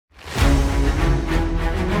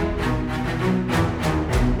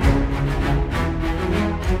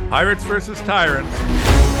Pirates versus tyrants.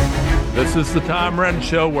 This is the Tom Renz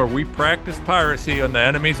Show, where we practice piracy on the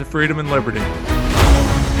enemies of freedom and liberty.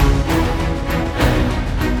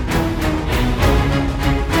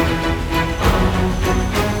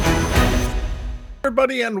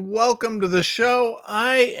 Everybody, and welcome to the show.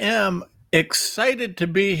 I am excited to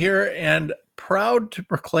be here and proud to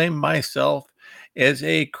proclaim myself as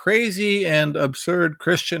a crazy and absurd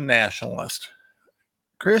Christian nationalist.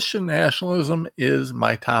 Christian nationalism is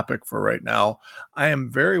my topic for right now. I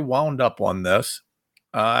am very wound up on this.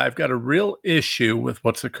 I've got a real issue with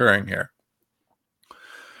what's occurring here.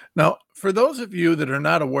 Now, for those of you that are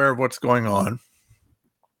not aware of what's going on,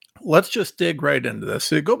 let's just dig right into this.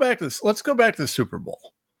 So let's go back to the Super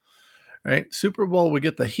Bowl. Right? Super Bowl, we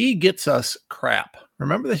get the "he gets us" crap.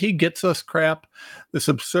 Remember the "he gets us" crap? This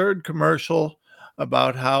absurd commercial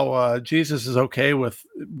about how Jesus is okay with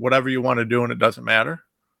whatever you want to do and it doesn't matter.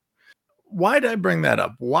 Why did I bring that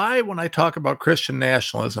up? Why, when I talk about Christian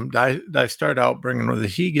nationalism, did I start out bringing the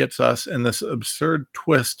 "he gets us" and this absurd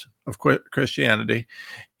twist of Christianity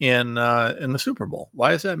in the Super Bowl?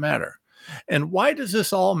 Why does that matter? And why does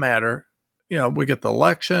this all matter? You know, we get the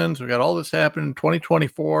elections, we got all this happening in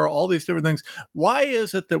 2024, all these different things. Why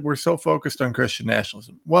is it that we're so focused on Christian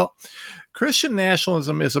nationalism? Well, Christian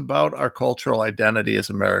nationalism is about our cultural identity as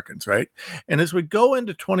Americans, right? And as we go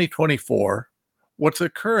into 2024, what's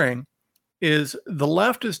occurring is the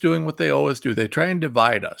left is doing what they always do. They try and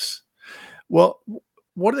divide us. Well,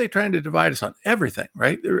 what are they trying to divide us on? Everything,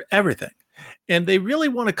 right? Everything. And they really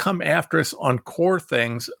want to come after us on core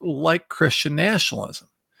things like Christian nationalism.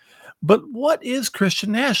 But what is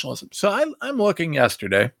Christian nationalism? So I'm looking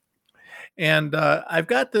yesterday, and I've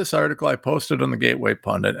got this article I posted on the Gateway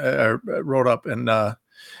Pundit, wrote up, and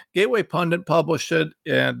Gateway Pundit published it,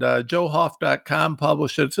 and joehoff.com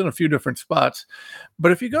published it. It's in a few different spots.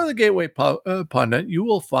 But if you go to the Gateway Pundit, you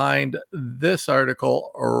will find this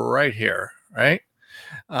article right here, right?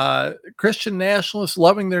 Christian nationalists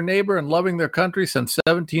loving their neighbor and loving their country since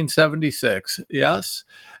 1776. Yes.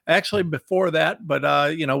 Actually, before that, but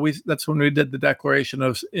that's when we did the Declaration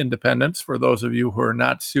of Independence, for those of you who are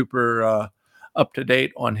not super up to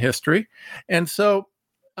date on history. And so,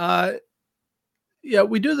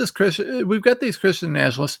 we do this we've got these Christian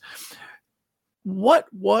nationalists.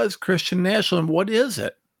 What was Christian nationalism? What is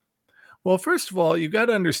it? Well, first of all, you've got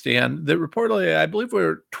to understand that reportedly, I believe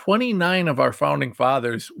 29 of our founding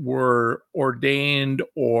fathers were ordained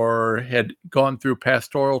or had gone through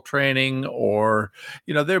pastoral training, or,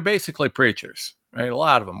 they're basically preachers, right? A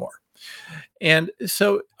lot of them were. And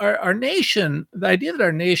so our nation, the idea that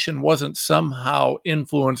our nation wasn't somehow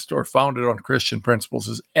influenced or founded on Christian principles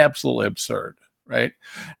is absolutely absurd. Right?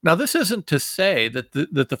 Now, this isn't to say that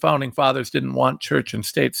the founding fathers didn't want church and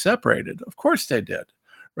state separated. Of course they did.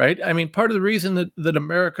 Right? I mean, part of the reason that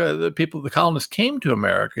America, the colonists came to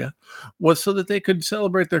America, was so that they could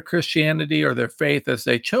celebrate their Christianity or their faith as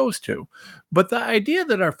they chose to. But the idea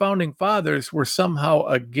that our founding fathers were somehow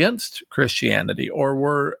against Christianity or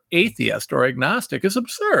were atheist or agnostic is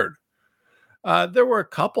absurd. There were a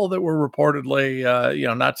couple that were reportedly,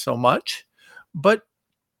 not so much, but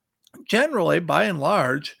generally, by and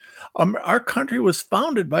large, our country was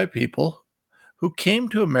founded by people who came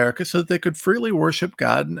to America so that they could freely worship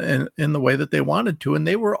God in the way that they wanted to, and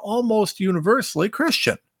they were almost universally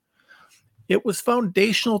Christian. It was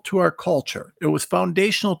foundational to our culture. It was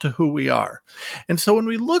foundational to who we are. And so when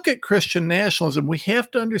we look at Christian nationalism, we have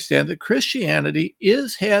to understand that Christianity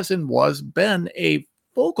has and was been a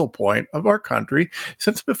focal point of our country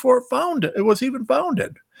since before it was even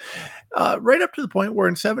founded. Right up to the point where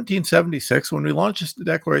in 1776, when we launched the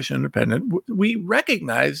Declaration of Independence, we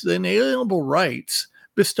recognized the inalienable rights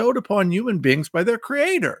bestowed upon human beings by their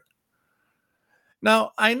creator.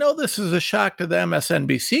 Now, I know this is a shock to the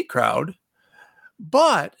MSNBC crowd,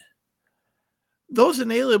 but those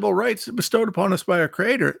inalienable rights bestowed upon us by our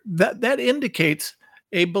creator, that indicates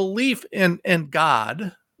a belief in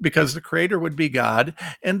God, because the creator would be God,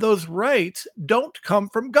 and those rights don't come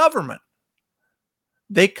from government.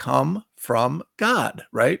 They come from God,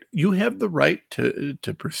 right? You have the right to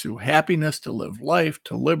pursue happiness, to live life,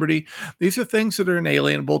 to liberty. These are things that are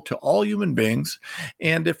inalienable to all human beings.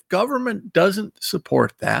 And if government doesn't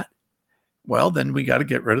support that, well, then we got to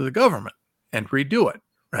get rid of the government and redo it,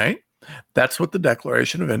 right? That's what the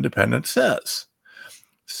Declaration of Independence says.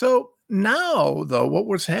 So now, though, what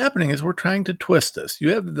was happening is we're trying to twist this. You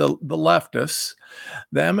have the leftists,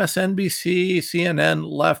 the MSNBC, CNN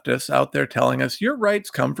leftists out there telling us your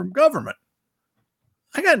rights come from government.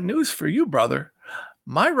 I got news for you, brother.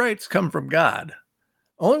 My rights come from God.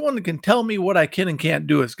 Only one that can tell me what I can and can't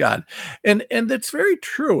do is God. And that's very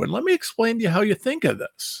true. And let me explain to you how you think of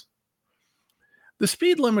this. The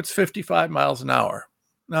speed limit's 55 miles an hour.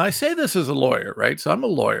 Now, I say this as a lawyer, right? So I'm a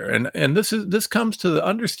lawyer, and this comes to the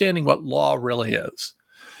understanding what law really is.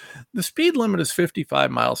 The speed limit is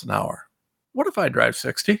 55 miles an hour. What if I drive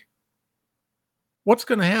 60? What's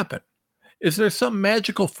going to happen? Is there some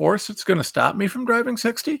magical force that's going to stop me from driving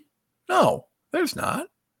 60? No, there's not.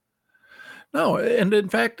 No, and in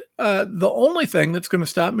fact, the only thing that's going to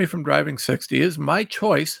stop me from driving 60 is my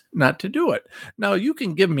choice not to do it. Now, you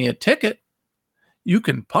can give me a ticket. You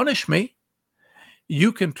can punish me.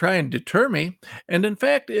 You can try and deter me. And in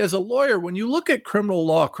fact, as a lawyer, when you look at criminal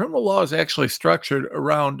law is actually structured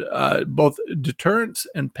around both deterrence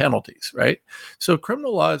and penalties, right? So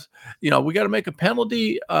criminal laws, we got to make a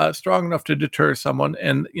penalty strong enough to deter someone.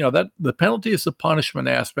 And, that the penalty is the punishment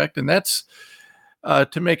aspect. And that's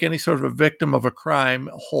to make any sort of a victim of a crime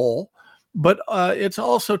whole. But it's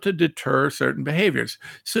also to deter certain behaviors.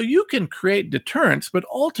 So you can create deterrence, but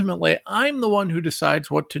ultimately, I'm the one who decides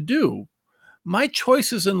what to do. My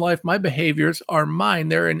choices in life, my behaviors are mine.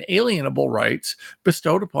 They're inalienable rights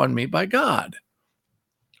bestowed upon me by God.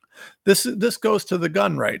 This goes to the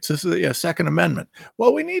gun rights. This is the Second Amendment.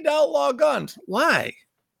 Well, we need to outlaw guns. Why?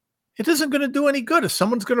 It isn't going to do any good. If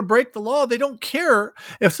someone's going to break the law, they don't care.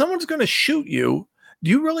 If someone's going to shoot you,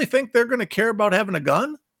 do you really think they're going to care about having a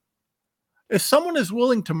gun? If someone is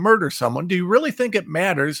willing to murder someone, do you really think it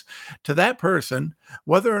matters to that person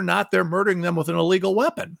whether or not they're murdering them with an illegal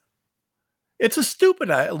weapon? It's a stupid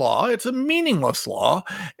law. It's a meaningless law,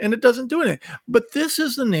 and it doesn't do anything. But this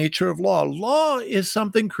is the nature of law. Law is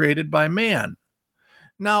something created by man.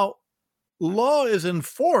 Now, law is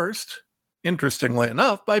enforced, interestingly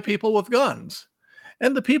enough, by people with guns.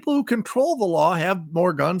 And the people who control the law have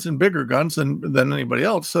more guns and bigger guns than anybody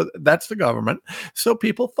else. So that's the government. So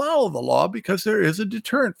people follow the law because there is a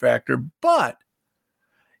deterrent factor. But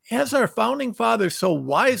as our founding fathers so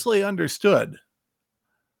wisely understood,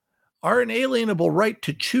 our inalienable right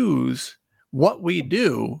to choose what we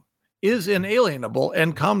do is inalienable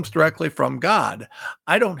and comes directly from God.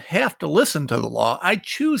 I don't have to listen to the law. I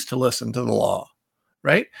choose to listen to the law,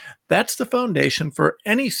 right? That's the foundation for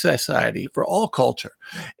any society, for all culture.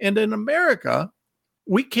 And in America,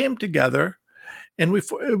 we came together, and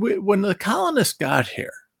when the colonists got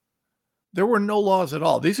here, there were no laws at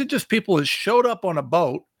all. These are just people who showed up on a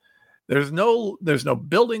boat. There's no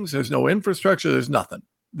buildings, there's no infrastructure, there's nothing.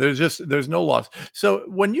 There's no laws. So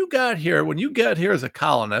when you get here as a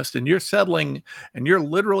colonist and you're settling and you're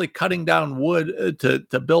literally cutting down wood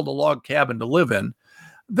to build a log cabin to live in,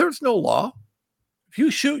 there's no law. If you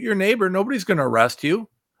shoot your neighbor, nobody's going to arrest you.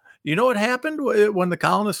 You know what happened when the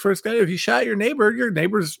colonists first got here? If you shot your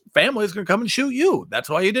neighbor's family is going to come and shoot you. That's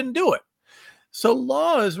why you didn't do it. So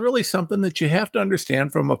law is really something that you have to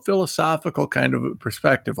understand from a philosophical kind of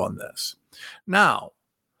perspective on this. Now,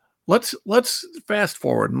 let's fast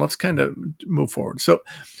forward and let's kind of move forward. So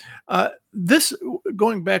this,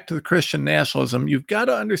 going back to the Christian nationalism, you've got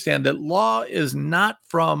to understand that law is not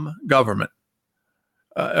from government.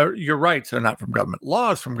 Your rights are not from government.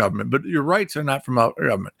 Law is from government, but your rights are not from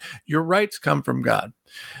government. Your rights come from God.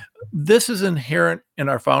 This is inherent in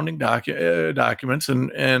our founding documents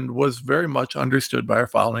and was very much understood by our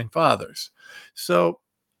founding fathers. So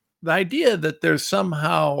the idea that there's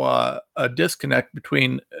somehow a disconnect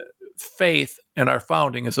between faith and our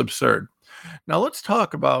founding is absurd. Now let's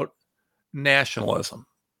talk about nationalism,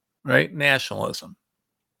 right? Nationalism.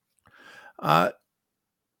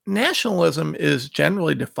 Nationalism is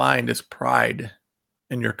generally defined as pride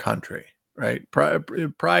in your country, right?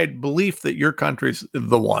 Pride, belief that your country's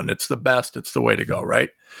the one, it's the best, it's the way to go, right?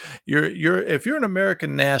 If you're an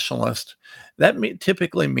American nationalist, that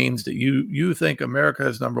typically means that you think America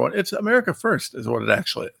is number one. It's America first is what it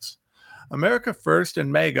actually is. America first and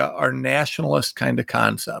MAGA are nationalist kind of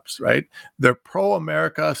concepts, right? They're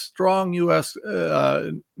pro-America, strong U.S.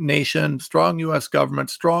 Nation, strong U.S. government,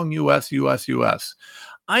 strong U.S.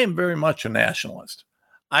 I am very much a nationalist.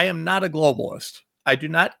 I am not a globalist. I do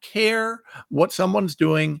not care what someone's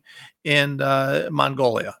doing in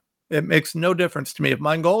Mongolia. It makes no difference to me. If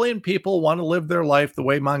Mongolian people want to live their life the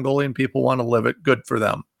way Mongolian people want to live it, good for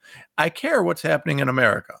them. I care what's happening in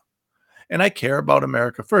America. And I care about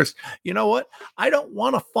America first. You know what? I don't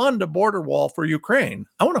want to fund a border wall for Ukraine.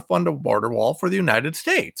 I want to fund a border wall for the United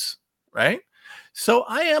States, right? So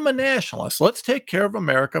I am a nationalist. Let's take care of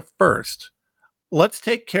America first. Let's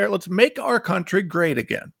make our country great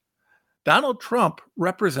again. Donald Trump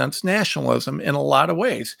represents nationalism in a lot of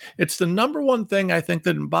ways. It's the number one thing I think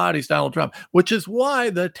that embodies Donald Trump, which is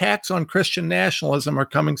why the attacks on Christian nationalism are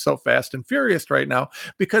coming so fast and furious right now,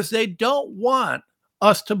 because they don't want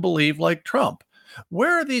us to believe like Trump.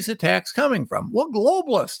 Where are these attacks coming from? Well,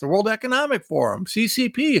 globalists, the World Economic Forum,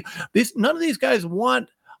 CCP, none of these guys want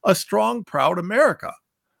a strong, proud America.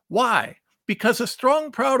 Why? Because a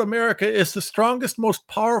strong, proud America is the strongest, most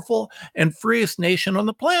powerful, and freest nation on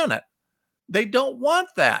the planet. They don't want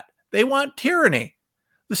that. They want tyranny.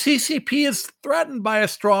 The CCP is threatened by a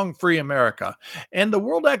strong, free America. And the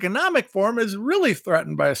World Economic Forum is really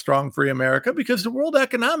threatened by a strong, free America, because the World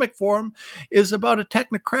Economic Forum is about a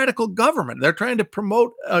technocratical government. They're trying to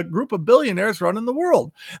promote a group of billionaires running the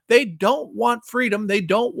world. They don't want freedom. They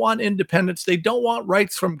don't want independence. They don't want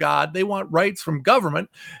rights from God. They want rights from government,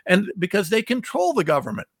 and because they control the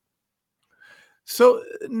government. So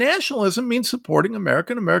nationalism means supporting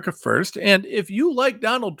America and America first. And if you like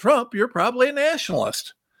Donald Trump, you're probably a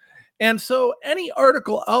nationalist. And so any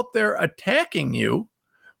article out there attacking you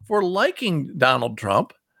for liking Donald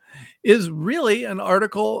Trump is really an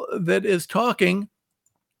article that is talking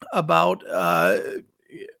about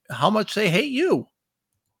how much they hate you.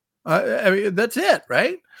 I mean, that's it,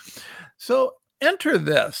 right? So enter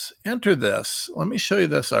this. Let me show you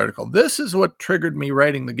this article. This is what triggered me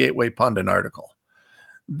writing the Gateway Pundit article.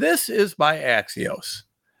 This is by Axios.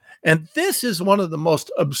 And this is one of the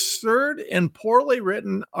most absurd and poorly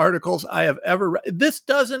written articles I have ever read. This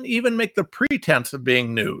doesn't even make the pretense of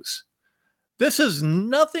being news. This is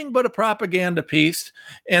nothing but a propaganda piece.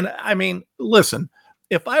 And I mean, listen,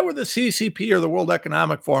 if I were the CCP or the World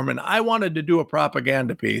Economic Forum and I wanted to do a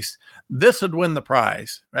propaganda piece, this would win the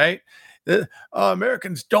prize, right?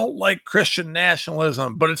 Americans don't like Christian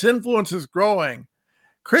nationalism, but its influence is growing.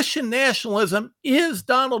 Christian nationalism is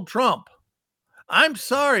Donald Trump. I'm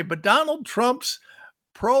sorry, but Donald Trump's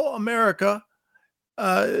pro-America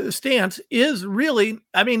stance is really,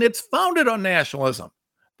 I mean, it's founded on nationalism.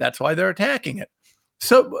 That's why they're attacking it.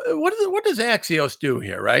 So what does Axios do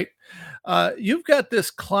here, right? You've got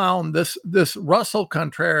this clown, this Russell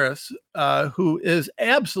Contreras, who is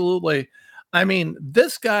absolutely, I mean,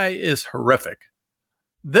 this guy is horrific.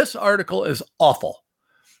 This article is awful.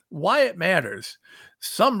 Why it matters.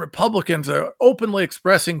 Some Republicans are openly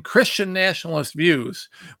expressing Christian nationalist views,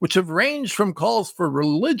 which have ranged from calls for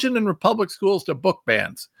religion in public schools to book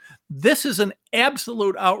bans. This is an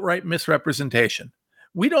absolute outright misrepresentation.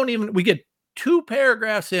 We get 2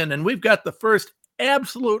 paragraphs in, and we've got the first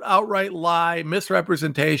absolute outright lie,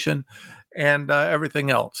 misrepresentation, and everything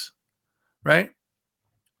else, right?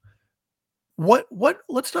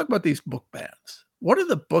 Let's talk about these book bans. What are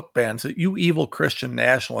the book bans that you evil Christian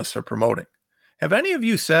nationalists are promoting? Have any of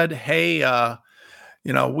you said, hey, we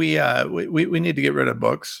need to get rid of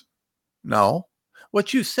books? No.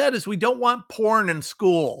 What you said is we don't want porn in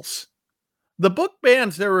schools. The book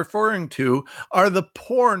bans they're referring to are the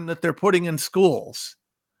porn that they're putting in schools.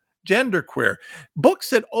 Genderqueer. Books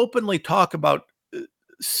that openly talk about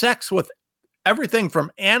sex with everything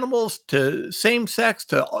from animals to same sex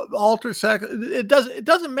to alter sex. It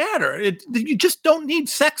doesn't matter. You just don't need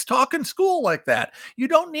sex talk in school like that. You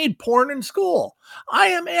don't need porn in school. I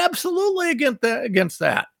am absolutely against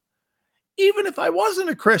that. Even if I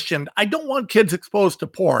wasn't a Christian, I don't want kids exposed to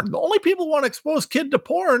porn. The only people who want to expose kid to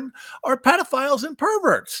porn are pedophiles and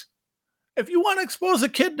perverts. If you want to expose a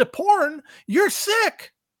kid to porn, you're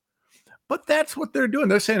sick. But that's what they're doing.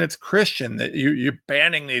 They're saying it's Christian, that you're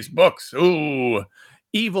banning these books. Ooh,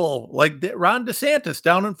 evil, like Ron DeSantis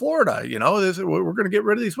down in Florida. We're going to get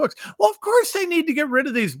rid of these books. Well, of course they need to get rid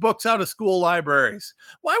of these books out of school libraries.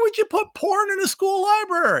 Why would you put porn in a school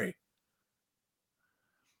library?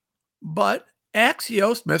 But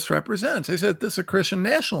Axios misrepresents. They said this is a Christian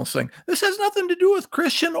nationalist thing. This has nothing to do with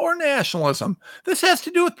Christian or nationalism. This has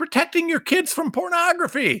to do with protecting your kids from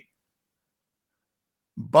pornography.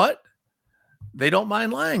 But they don't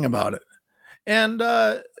mind lying about it. And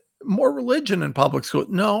more religion in public school.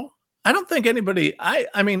 No, I don't think anybody,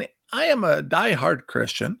 I mean, I am a diehard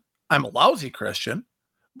Christian. I'm a lousy Christian,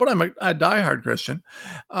 but I'm a diehard Christian.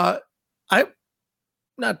 I'm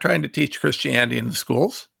not trying to teach Christianity in the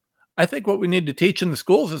schools. I think what we need to teach in the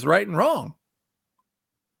schools is right and wrong.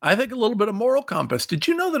 I think a little bit of moral compass. Did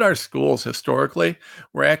you know that our schools historically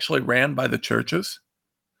were actually ran by the churches?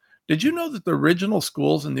 Did you know that the original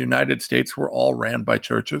schools in the United States were all ran by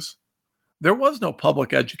churches? There was no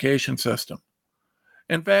public education system.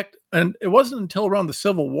 In fact, and it wasn't until around the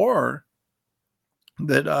Civil War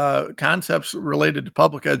that concepts related to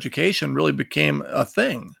public education really became a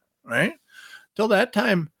thing, right? Till that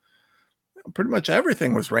time, pretty much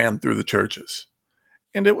everything was ran through the churches.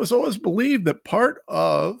 And it was always believed that part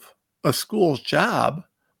of a school's job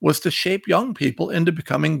was to shape young people into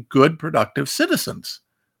becoming good, productive citizens.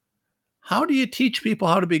 How do you teach people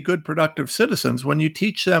how to be good, productive citizens when you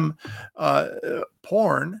teach them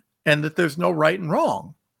porn and that there's no right and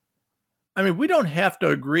wrong? I mean, we don't have to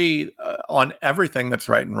agree on everything that's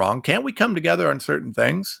right and wrong. Can't we come together on certain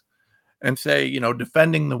things and say,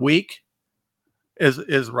 defending the weak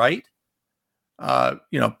is right?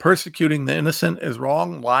 Persecuting the innocent is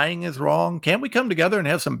wrong. Lying is wrong. Can't we come together and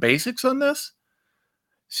have some basics on this?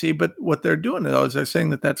 See, but what they're doing though is they're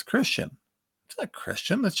saying that that's Christian. It's not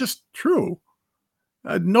Christian. That's just true.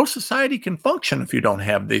 No society can function if you don't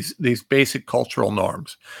have these basic cultural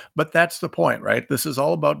norms. But that's the point, right? This is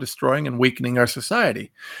all about destroying and weakening our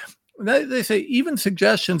society. They say even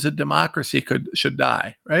suggestions that democracy should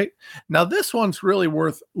die, right? Now, this one's really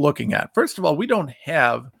worth looking at. First of all, we don't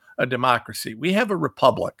have a democracy. We have a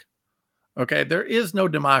republic. Okay, there is no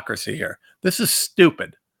democracy here. This is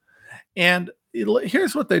stupid. And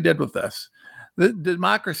here's what they did with this. The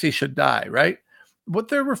democracy should die, right? What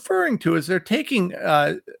they're referring to is they're taking,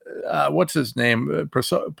 what's his name?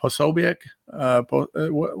 Posobiec?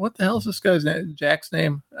 What the hell is this guy's name? Jack's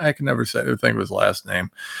name? I can never think of his last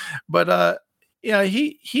name. But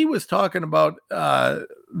he was talking about the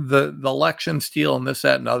election steal and this,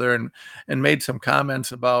 that, and other, and made some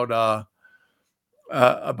comments about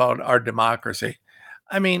our democracy.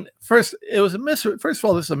 I mean, first of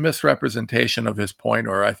all, this is a misrepresentation of his point,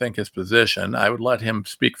 or I think his position. I would let him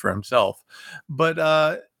speak for himself. But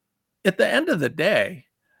at the end of the day,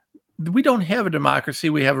 we don't have a democracy.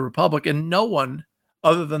 We have a republic, and no one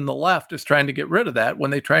other than the left is trying to get rid of that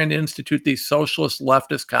when they're trying to institute these socialist,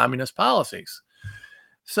 leftist, communist policies.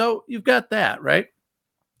 So you've got that, right?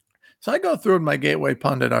 So I go through my Gateway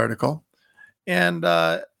Pundit article, and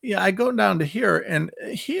I go down to here, and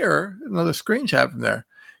here, another screenshot from there.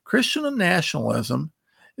 Christian nationalism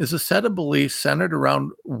is a set of beliefs centered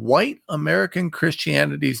around white American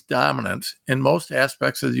Christianity's dominance in most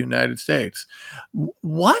aspects of the United States.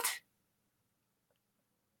 What?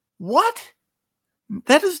 What?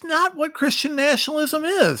 That is not what Christian nationalism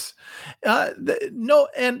is. No,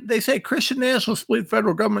 and they say Christian nationalists believe the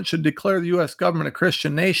federal government should declare the U.S. government a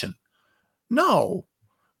Christian nation. No.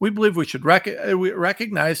 We believe we should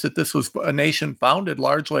recognize that this was a nation founded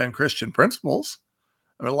largely on Christian principles.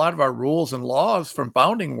 I mean, a lot of our rules and laws from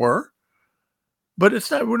founding were, but it's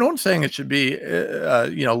not. We're not saying it should be,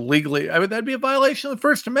 legally. I mean, that'd be a violation of the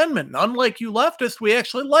First Amendment. And unlike you leftists, we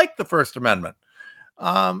actually like the First Amendment.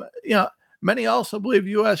 Many also believe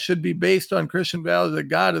U.S. should be based on Christian values that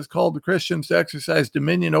God has called the Christians to exercise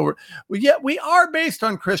dominion over. Well, yet we are based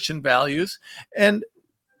on Christian values, and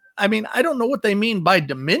I mean, I don't know what they mean by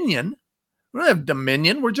dominion. We don't have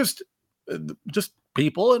dominion. We're just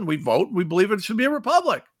people, and we vote. We believe it should be a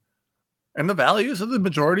republic, and the values of the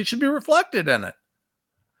majority should be reflected in it.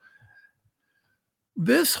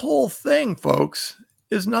 This whole thing, folks,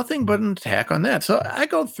 is nothing but an attack on that. So I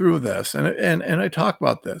go through this and I talk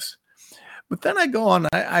about this, but then I go on.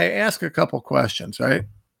 I ask a couple questions, right?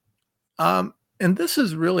 And this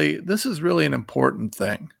is really an important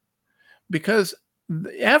thing, because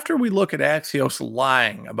after we look at Axios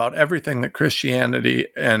lying about everything that Christianity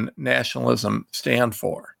and nationalism stand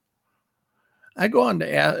for, I go on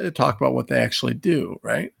to talk about what they actually do,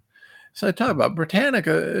 right? So I talk about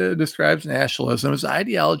Britannica describes nationalism as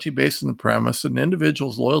ideology based on the premise that an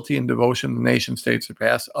individual's loyalty and devotion to the nation state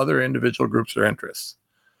surpass other individual groups or interests.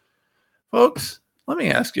 Folks, let me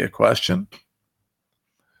ask you a question.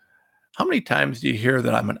 How many times do you hear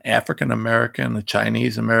that I'm an African American, a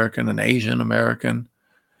Chinese American, an Asian American?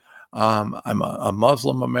 I'm a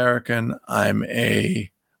Muslim American. I'm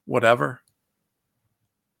a whatever.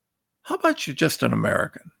 How about you're just an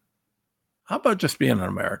American? How about just being an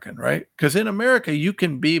American, right? Because in America, you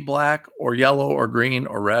can be black or yellow or green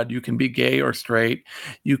or red. You can be gay or straight.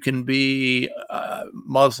 You can be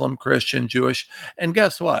Muslim, Christian, Jewish. And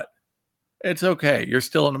guess what? It's okay. You're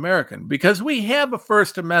still an American because we have a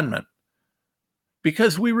First Amendment.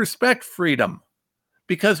 Because we respect freedom,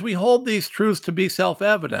 because we hold these truths to be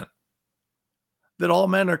self-evident, that all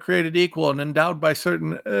men are created equal and endowed by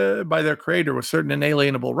their creator with certain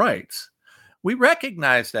inalienable rights. We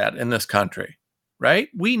recognize that in this country, right?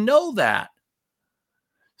 We know that.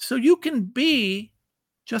 So you can be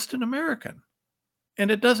just an American,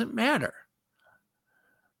 and it doesn't matter.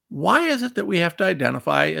 Why is it that we have to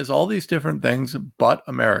identify as all these different things but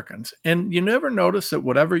Americans? And you never notice that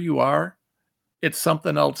whatever you are, it's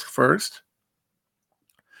something else first.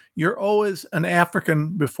 You're always an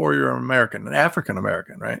African before you're an American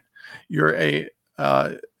American, right? You're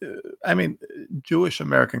Jewish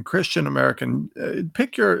American, Christian American,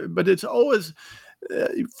 but it's always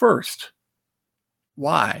first.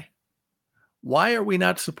 Why? Why are we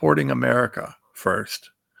not supporting America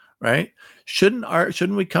first? Right?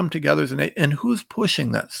 Shouldn't we come together as and who's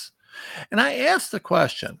pushing this? And I asked the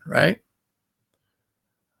question, right?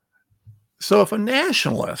 So if a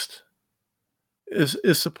nationalist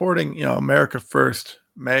is supporting, America first,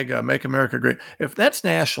 MAGA, make America great, if that's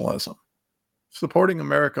nationalism, supporting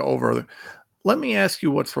America over, let me ask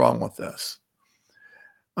you what's wrong with this.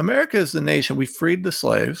 America is the nation, we freed the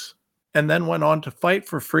slaves and then went on to fight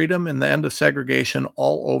for freedom and the end of segregation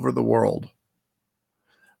all over the world.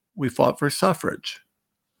 We fought for suffrage.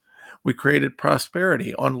 We created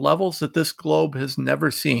prosperity on levels that this globe has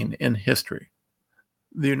never seen in history.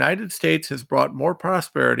 The United States has brought more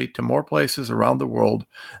prosperity to more places around the world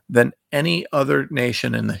than any other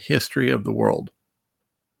nation in the history of the world.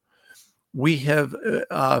 We have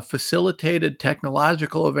facilitated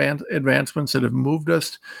technological advancements that have moved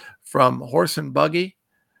us from horse and buggy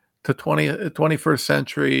to 21st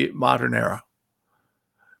century modern era.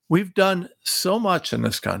 We've done so much in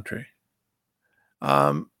this country.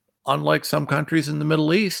 Unlike some countries in the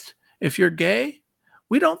Middle East, if you're gay,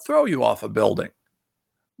 we don't throw you off a building.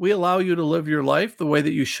 We allow you to live your life the way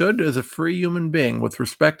that you should as a free human being with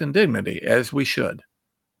respect and dignity, as we should.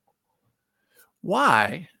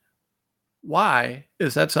 Why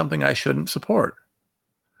is that something I shouldn't support?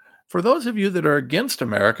 For those of you that are against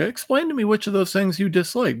America, explain to me which of those things you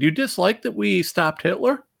dislike. Do you dislike that we stopped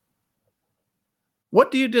Hitler? What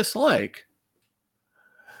do you dislike?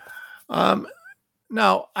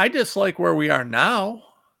 Now, I dislike where we are now.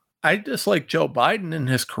 I dislike Joe Biden and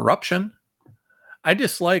his corruption. I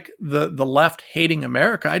dislike the left hating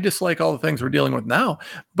America. I dislike all the things we're dealing with now.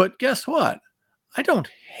 But guess what? I don't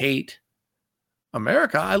hate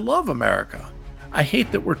America. I love America. I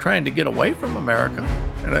hate that we're trying to get away from America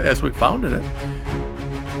as we founded it.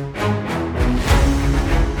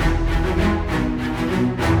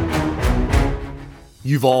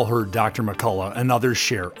 You've all heard Dr. McCullough and others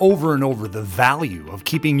share over and over the value of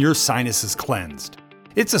keeping your sinuses cleansed.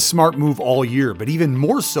 It's a smart move all year, but even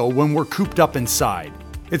more so when we're cooped up inside.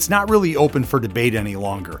 It's not really open for debate any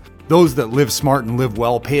longer. Those that live smart and live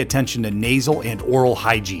well pay attention to nasal and oral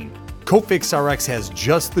hygiene. Cofix RX has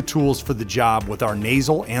just the tools for the job with our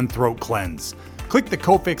nasal and throat cleanse. Click the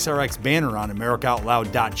Cofix RX banner on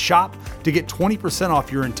AmericaOutloud.shop to get 20%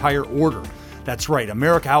 off your entire order. That's right,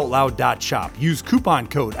 AmericaOutloud.shop. Use coupon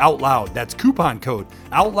code OUTLOUD. That's coupon code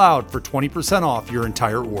OUTLOUD for 20% off your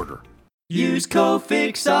entire order. Use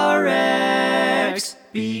Cofix RX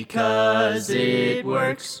because it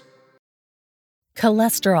works.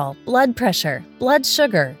 Cholesterol, blood pressure, blood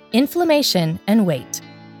sugar, inflammation, and weight.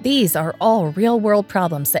 These are all real-world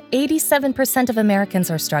problems that 87% of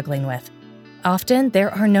Americans are struggling with. Often,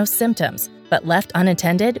 there are no symptoms, but left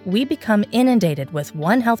unattended, we become inundated with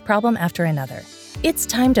one health problem after another. It's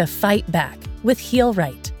time to fight back with Heal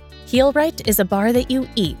Right. Heal Right is a bar that you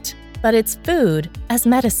eat, but it's food as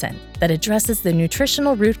medicine that addresses the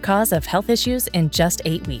nutritional root cause of health issues in just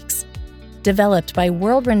 8 weeks. Developed by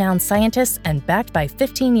world-renowned scientists and backed by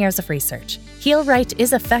 15 years of research, Heal Right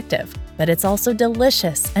is effective, but it's also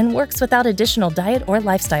delicious and works without additional diet or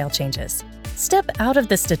lifestyle changes. Step out of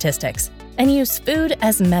the statistics and use food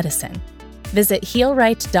as medicine. Visit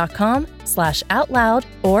healright.com/outloud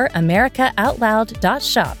or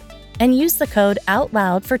americaoutloud.shop and use the code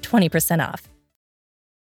OUTLOUD for 20% off.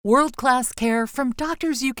 World-class care from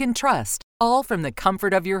doctors you can trust, all from the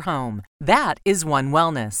comfort of your home. That is One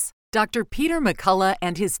Wellness. Dr. Peter McCullough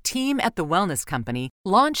and his team at The Wellness Company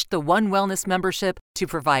launched the One Wellness membership to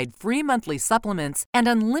provide free monthly supplements and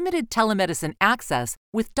unlimited telemedicine access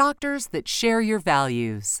with doctors that share your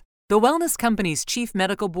values. The Wellness Company's Chief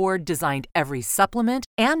Medical Board designed every supplement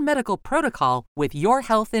and medical protocol with your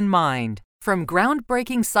health in mind. From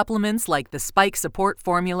groundbreaking supplements like the Spike Support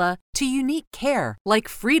Formula to unique care like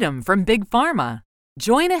Freedom from Big Pharma.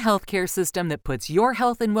 Join a healthcare system that puts your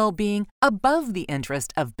health and well-being above the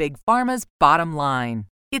interest of Big Pharma's bottom line.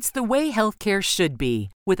 It's the way healthcare should be,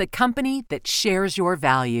 with a company that shares your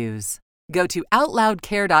values. Go to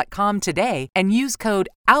OutLoudCare.com today and use code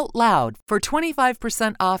OUTLOUD for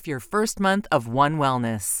 25% off your first month of One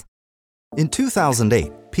Wellness. In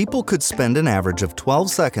 2008, people could spend an average of 12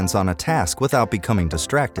 seconds on a task without becoming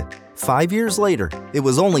distracted. 5 years later, it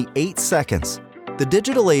was only 8 seconds. The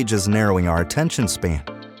digital age is narrowing our attention span.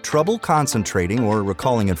 Trouble concentrating or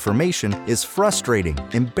recalling information is frustrating,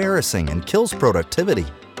 embarrassing, and kills productivity.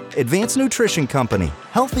 Advanced Nutrition Company,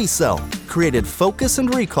 Healthy Cell, created Focus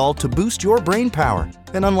and Recall to boost your brain power.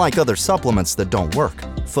 And unlike other supplements that don't work,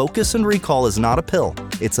 Focus and Recall is not a pill.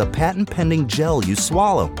 It's a patent-pending gel you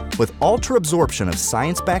swallow with ultra-absorption of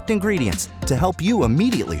science-backed ingredients to help you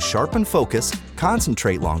immediately sharpen focus,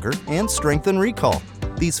 concentrate longer, and strengthen recall.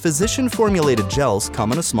 These physician-formulated gels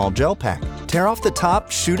come in a small gel pack. Tear off the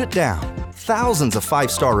top, shoot it down. Thousands of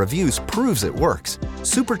 5-star reviews proves it works.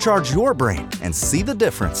 Supercharge your brain and see the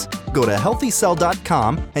difference. Go to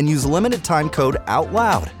healthycell.com and use limited time code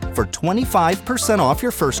OUTLOUD for 25% off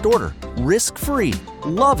your first order. Risk-free.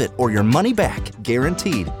 Love it or your money back.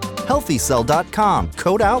 Guaranteed. Healthycell.com,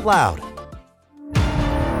 code OUTLOUD.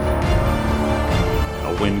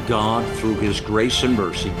 When God, through His grace and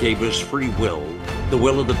mercy, gave us free will, the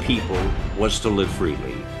will of the people was to live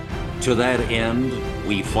freely. To that end,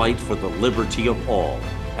 we fight for the liberty of all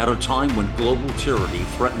at a time when global tyranny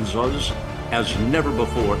threatens us as never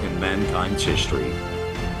before in mankind's history.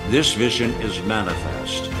 This vision is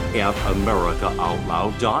manifest at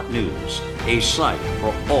AmericaOutloud.news, a site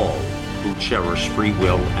for all who cherish free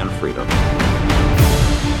will and freedom.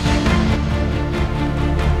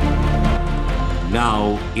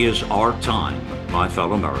 Now is our time, my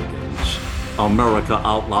fellow Americans. America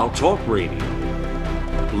Out Loud Talk Radio.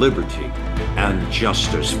 Liberty and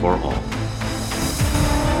justice for all.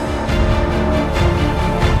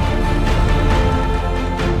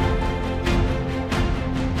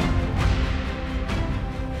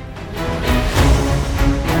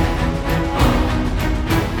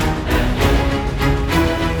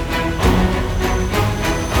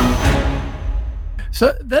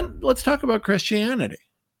 So then let's talk about Christianity.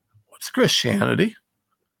 What's Christianity?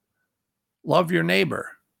 Love your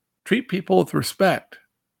neighbor. Treat people with respect.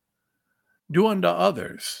 Do unto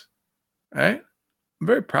others. Right? I'm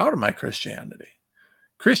very proud of my Christianity.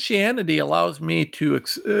 Christianity allows me to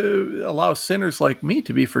allow sinners like me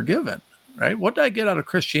to be forgiven. Right? What do I get out of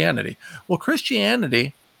Christianity? Well,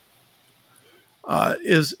 Christianity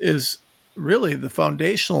is really the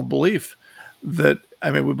foundational belief that,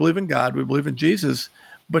 we believe in God, we believe in Jesus,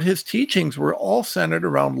 but his teachings were all centered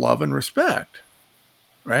around love and respect,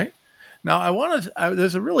 right? Now,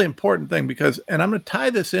 there's a really important thing because, and I'm going to tie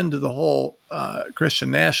this into the whole Christian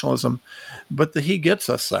nationalism, but the he gets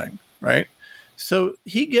us thing, right? So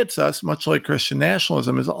he gets us, much like Christian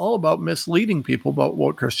nationalism, is all about misleading people about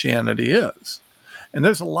what Christianity is. And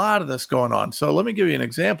there's a lot of this going on. So let me give you an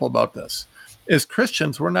example about this. As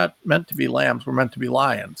Christians, we're not meant to be lambs, we're meant to be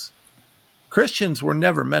lions. Christians were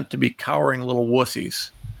never meant to be cowering little wussies.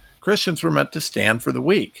 Christians were meant to stand for the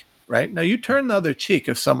weak, right? Now, you turn the other cheek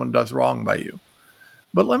if someone does wrong by you.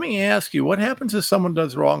 But let me ask you, what happens if someone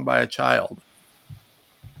does wrong by a child?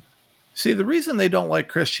 See, the reason they don't like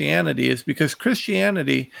Christianity is because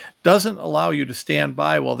Christianity doesn't allow you to stand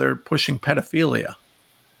by while they're pushing pedophilia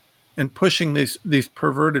and pushing these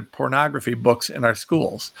perverted pornography books in our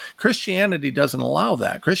schools. Christianity doesn't allow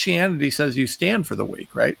that. Christianity says you stand for the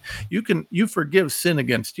weak, right? You forgive sin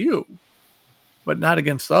against you, but not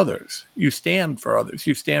against others. You stand for others.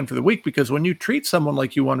 You stand for the weak, because when you treat someone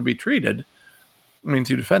like you want to be treated, it means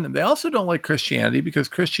you defend them. They also don't like Christianity because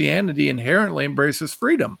Christianity inherently embraces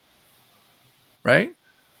freedom, right?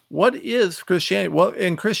 What is Christianity? Well,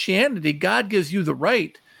 in Christianity, God gives you the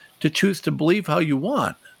right to choose to believe how you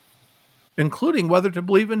want, including whether to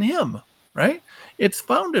believe in him, right? It's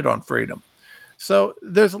founded on freedom. So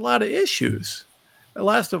there's a lot of issues. And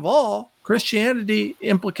last of all, Christianity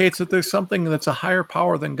implicates that there's something that's a higher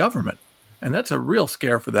power than government. And that's a real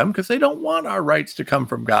scare for them because they don't want our rights to come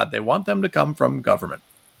from God. They want them to come from government.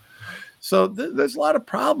 So there's a lot of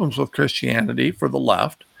problems with Christianity for the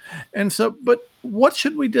left. And so, but what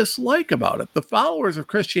should we dislike about it? The followers of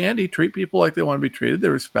Christianity treat people like they want to be treated. They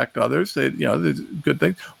respect others. There's good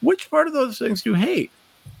things. Which part of those things do you hate?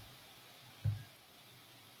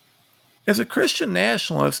 As a Christian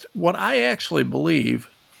nationalist, what I actually believe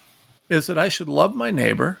is that I should love my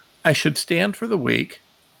neighbor. I should stand for the weak.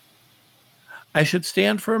 I should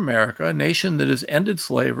stand for America, a nation that has ended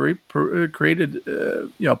slavery, created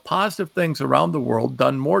positive things around the world,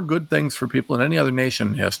 done more good things for people than any other nation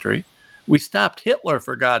in history. We stopped Hitler,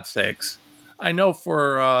 for God's sakes. I know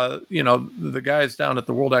for the guys down at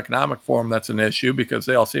the World Economic Forum, that's an issue because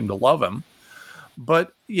they all seem to love him.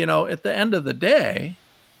 But at the end of the day,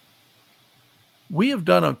 we have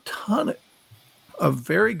done a ton of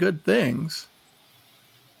very good things.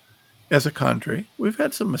 As a country, we've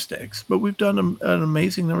had some mistakes, but we've done an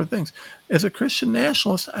amazing number of things. As a Christian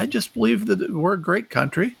nationalist, I just believe that we're a great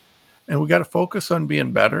country and we got to focus on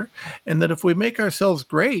being better. And that if we make ourselves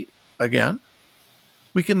great again,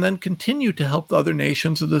 we can then continue to help the other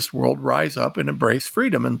nations of this world rise up and embrace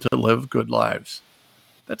freedom and to live good lives.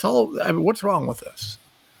 That's all. What's wrong with this?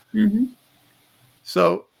 Mm-hmm.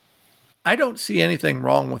 So I don't see anything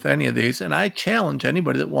wrong with any of these, and I challenge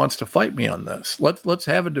anybody that wants to fight me on this. Let's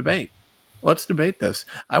have a debate. Let's debate this.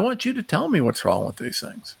 I want you to tell me what's wrong with these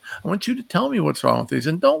things. I want you to tell me what's wrong with these,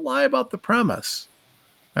 and don't lie about the premise,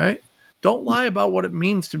 right? Don't lie about what it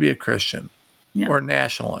means to be a Christian or a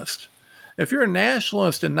nationalist. If you're a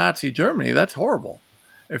nationalist in Nazi Germany, that's horrible.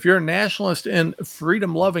 If you're a nationalist in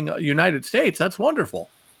freedom-loving United States, that's wonderful,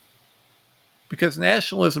 because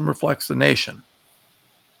nationalism reflects the nation.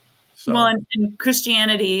 So, well, and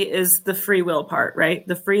Christianity is the free will part, right?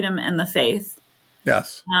 The freedom and the faith.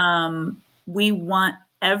 Yes. We want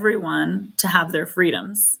everyone to have their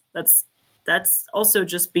freedoms. That's also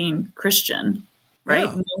just being Christian, right?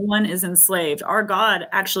 Yeah. No one is enslaved. Our God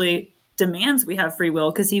actually demands we have free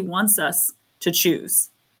will because he wants us to choose.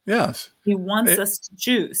 Yes. He wants us to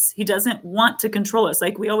choose. He doesn't want to control us.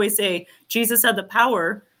 Like we always say, Jesus had the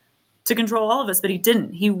power to control all of us, but he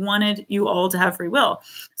didn't. He wanted you all to have free will.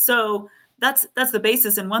 So that's the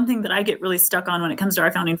basis. And one thing that I get really stuck on when it comes to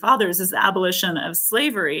our founding fathers is the abolition of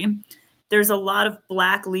slavery. There's a lot of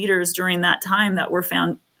Black leaders during that time that were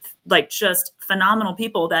found like just phenomenal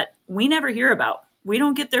people that we never hear about. We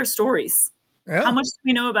don't get their stories. Yeah. How much do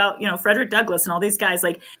we know about, Frederick Douglass and all these guys?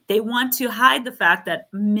 Like they want to hide the fact that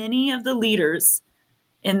many of the leaders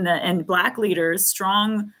and Black leaders,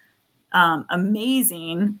 strong,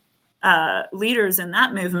 amazing leaders in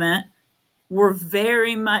that movement were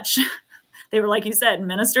very much, they were, like you said,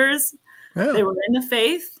 ministers. Yeah. They were in the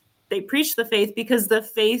faith. They preached the faith because the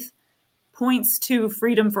faith points to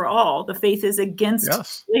freedom for all. The faith is against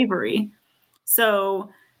slavery. So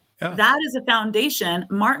that is a foundation.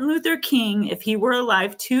 Martin Luther King, if he were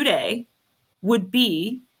alive today, would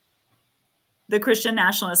be the Christian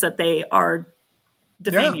nationalist that they are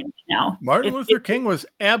defaming right now. Martin Luther King was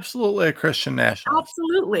absolutely a Christian nationalist.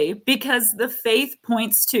 Absolutely, because the faith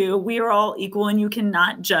points to we are all equal and you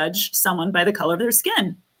cannot judge someone by the color of their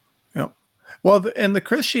skin. Yeah. Well, and the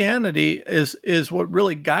Christianity is what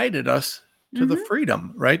really guided us to the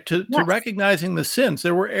freedom, right? To recognizing the sins.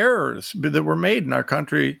 There were errors that were made in our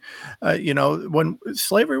country. When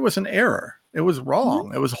slavery was an error, it was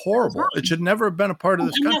wrong. It was horrible. It should never have been a part of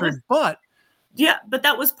this country. But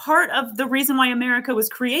that was part of the reason why America was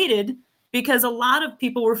created, because a lot of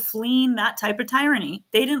people were fleeing that type of tyranny.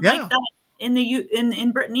 They didn't like that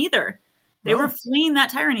in Britain either. They were fleeing that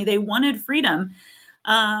tyranny. They wanted freedom.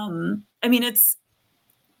 It's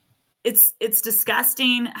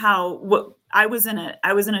disgusting how I was in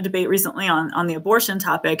a debate recently on the abortion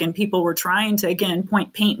topic, and people were trying to again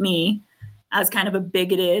paint me as kind of a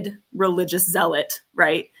bigoted religious zealot,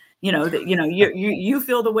 right? You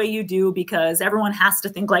feel the way you do because everyone has to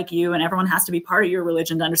think like you and everyone has to be part of your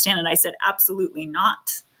religion to understand it. I said, absolutely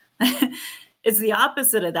not. It's the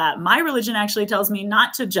opposite of that. My religion actually tells me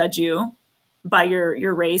not to judge you by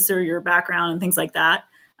your race or your background and things like that.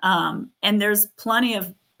 And there's plenty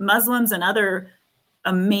of Muslims and other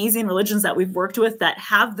amazing religions that we've worked with that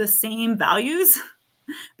have the same values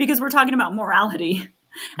because we're talking about morality.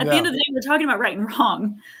 At the end of the day, we're talking about right and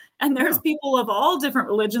wrong. And there's people of all different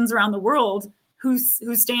religions around the world who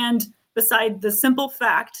stand beside the simple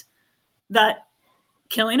fact that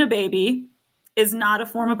killing a baby is not a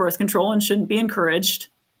form of birth control and shouldn't be encouraged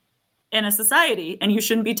in a society. And you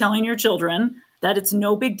shouldn't be telling your children that it's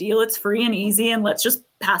no big deal, it's free and easy, and let's just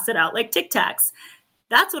pass it out like Tic Tacs.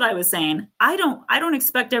 That's what I was saying. I don't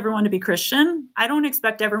expect everyone to be Christian. I don't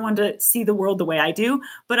expect everyone to see the world the way I do,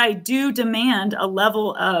 but I do demand a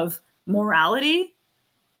level of morality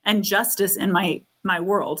and justice in my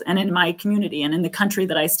world and in my community and in the country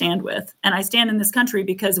that I stand with. And I stand in this country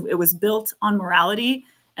because it was built on morality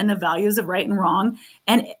and the values of right and wrong.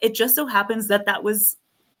 And it just so happens that was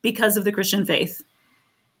because of the Christian faith.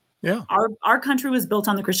 Yeah. Our country was built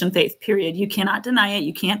on the Christian faith, period. You cannot deny it.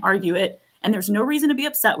 You can't argue it. And there's no reason to be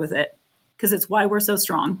upset with it because it's why we're so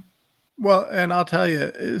strong. Well, and I'll tell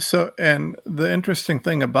you, and the interesting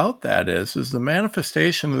thing about that is the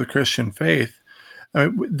manifestation of the Christian faith. I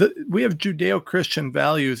mean, we have Judeo-Christian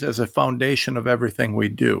values as a foundation of everything we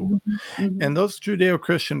do. Mm-hmm. And those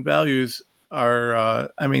Judeo-Christian values are,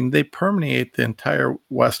 they permeate the entire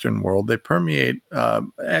Western world. They permeate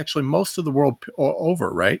actually most of the world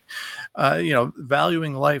over, right?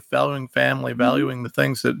 Valuing life, valuing family, valuing the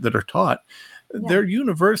things that are taught. Yeah. They're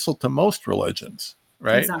universal to most religions,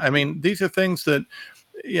 right? Exactly. I mean, these are things that,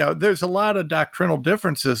 there's a lot of doctrinal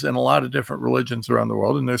differences in a lot of different religions around the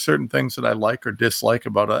world. And there's certain things that I like or dislike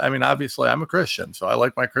about it. I mean, obviously I'm a Christian, so I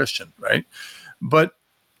like my Christian, right? But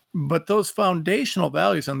those foundational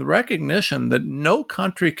values and the recognition that no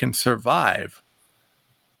country can survive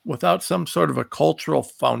without some sort of a cultural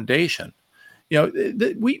foundation.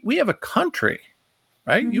 We have a country,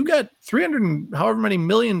 right? You got 300 and however many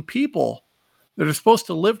million people that are supposed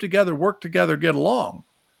to live together, work together, get along.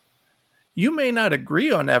 You may not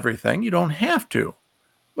agree on everything. You don't have to.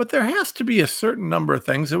 But there has to be a certain number of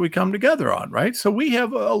things that we come together on, right? So we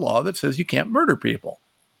have a law that says you can't murder people.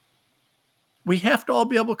 We have to all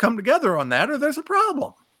be able to come together on that or there's a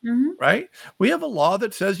problem, right? We have a law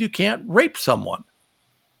that says you can't rape someone.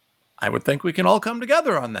 I would think we can all come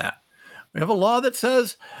together on that. We have a law that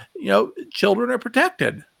says, children are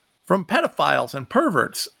protected from pedophiles and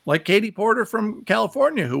perverts, like Katie Porter from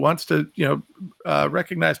California, who wants to,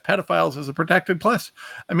 recognize pedophiles as a protected class.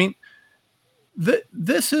 I mean,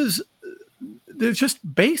 there's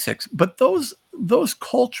just basics, but those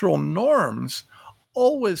cultural norms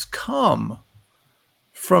always come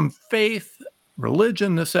from faith,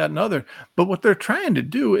 religion, this, that, and other. But what they're trying to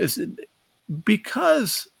do is,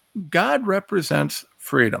 because God represents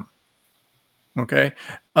freedom. Okay.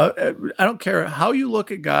 I don't care how you look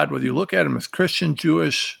at God, whether you look at him as Christian,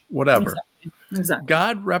 Jewish, whatever. Exactly.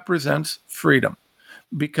 God represents freedom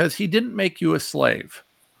because he didn't make you a slave.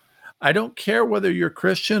 I don't care whether you're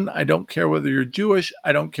Christian. I don't care whether you're Jewish.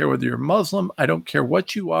 I don't care whether you're Muslim. I don't care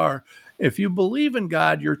what you are. If you believe in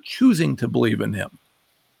God, you're choosing to believe in him.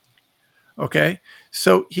 Okay.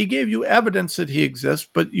 So he gave you evidence that he exists,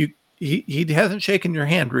 but he hasn't shaken your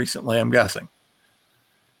hand recently, I'm guessing.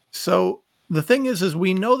 So the thing is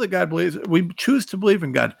we know that God believes, we choose to believe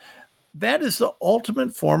in God. That is the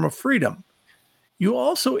ultimate form of freedom. You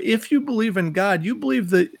also, if you believe in God, you believe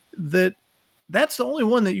that that's the only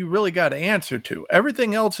one that you really got to answer to.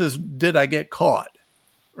 Everything else is, did I get caught?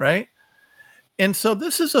 Right? And so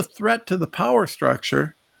this is a threat to the power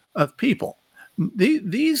structure of people.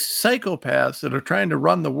 These psychopaths that are trying to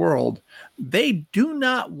run the world, they do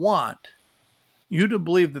not want you to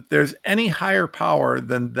believe that there's any higher power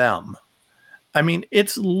than them. I mean,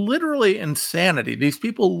 it's literally insanity. These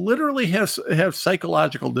people literally have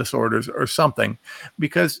psychological disorders or something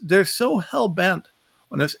because they're so hell-bent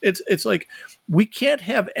on this. It's like we can't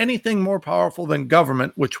have anything more powerful than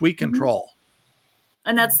government, which we control.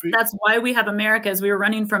 And that's why we have America, as we were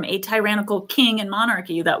running from a tyrannical king and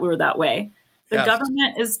monarchy, that we were that way. The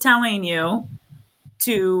government is telling you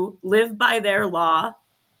to live by their law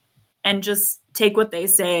and just take what they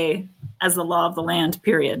say as the law of the land,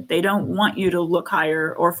 period. They don't want you to look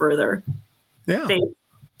higher or further. Yeah.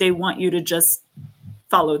 They want you to just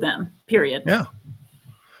follow them, period. Yeah.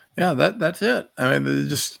 Yeah, that's it. I mean,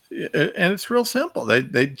 and it's real simple.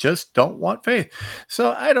 They just don't want faith.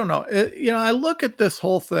 So I don't know. I look at this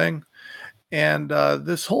whole thing, and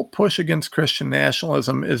this whole push against Christian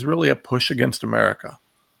nationalism is really a push against America.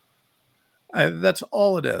 That's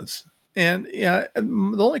all it is. And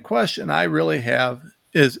the only question I really have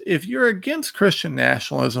is, if you're against Christian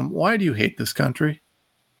nationalism, why do you hate this country?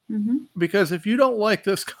 Because if you don't like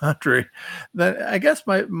this country, then I guess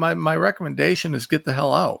my recommendation is get the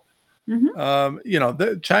hell out.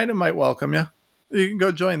 China might welcome you. You can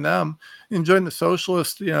go join them. You can join the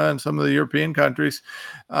socialists, in some of the European countries.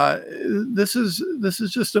 This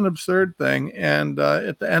is just an absurd thing. And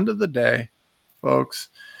at the end of the day, folks,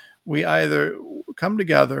 we either come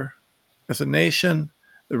together as a nation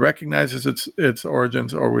that recognizes its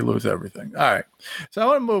origins, or we lose everything. All right. So I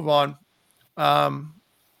want to move on.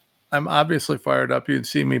 I'm obviously fired up. You can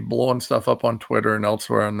see me blowing stuff up on Twitter and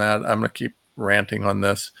elsewhere on that. I'm going to keep ranting on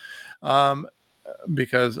this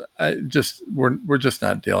because we're just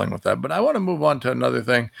not dealing with that. But I want to move on to another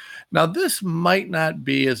thing. Now, this might not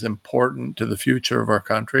be as important to the future of our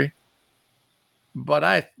country, but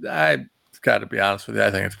I got to be honest with you,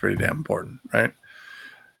 I think it's pretty damn important, right?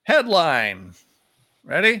 Headline.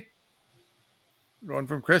 Ready? Going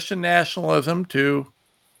from Christian nationalism to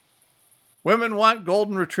women want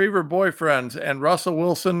golden retriever boyfriends, and Russell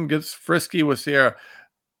Wilson gets frisky with Sierra.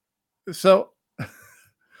 So,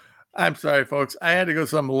 I'm sorry, folks. I had to go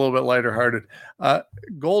something a little bit lighter hearted.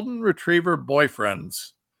 Golden retriever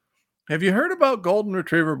boyfriends. Have you heard about golden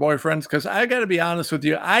retriever boyfriends? Because I got to be honest with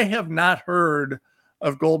you, I have not heard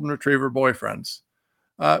of golden retriever boyfriends.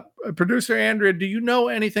 Producer Andrea, do you know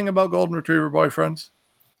anything about golden retriever boyfriends?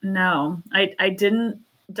 No, I didn't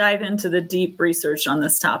dive into the deep research on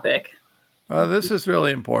this topic. This is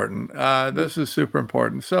really important. This is super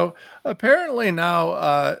important. So apparently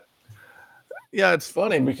now, it's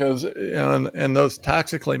funny because in those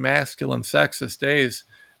toxically masculine, sexist days,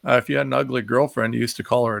 if you had an ugly girlfriend, you used to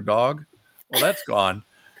call her a dog. Well, that's gone.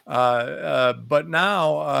 But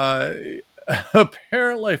now,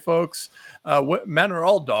 apparently, folks, men are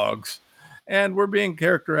all dogs. And we're being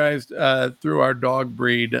characterized through our dog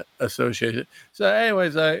breed association. So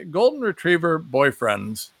anyways, golden retriever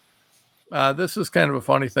boyfriends. This is kind of a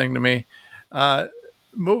funny thing to me.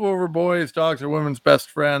 move over boys, dogs are women's best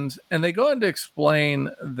friends. And they go on to explain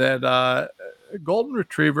that golden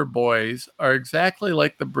retriever boys are exactly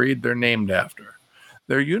like the breed they're named after.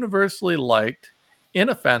 They're universally liked,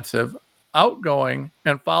 inoffensive, outgoing,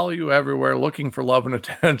 and follow you everywhere looking for love and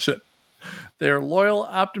attention. They're loyal,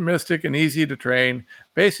 optimistic, and easy to train.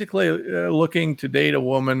 Basically, looking to date a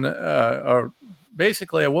woman, or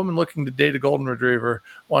basically a woman looking to date a golden retriever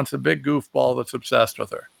wants a big goofball that's obsessed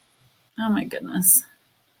with her. Oh my goodness.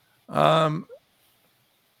 I'm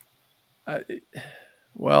going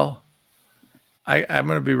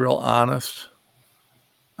to be real honest.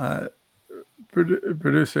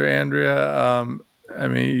 Producer Andrea, I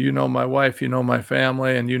mean, you know my wife, you know my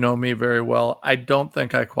family, and you know me very well. I don't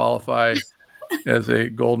think I qualify as a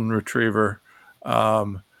golden retriever.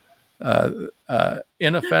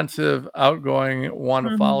 Inoffensive, outgoing, want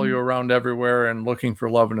to follow you around everywhere and looking for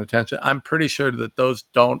love and attention. I'm pretty sure that those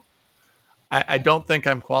don't. I don't think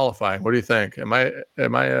I'm qualifying. What do you think? Have I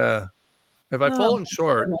fallen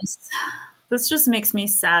short? Goodness. This just makes me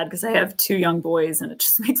sad because I have 2 young boys, and it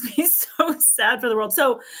just makes me so sad for the world.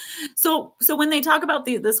 So when they talk about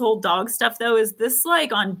this whole dog stuff, though, is this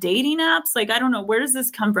like on dating apps? Like, I don't know, where does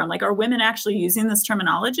this come from? Like, are women actually using this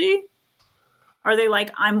terminology? Are they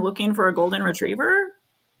like, I'm looking for a golden retriever?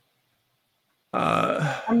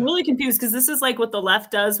 I'm really confused because this is like what the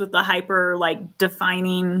left does with the hyper, like,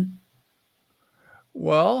 defining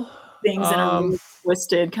things in a really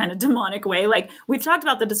twisted kind of demonic way. Like, we've talked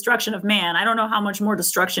about the destruction of man. I don't know how much more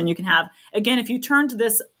destruction you can have. Again, if you turned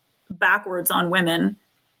this backwards on women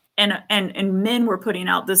and men were putting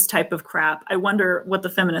out this type of crap, I wonder what the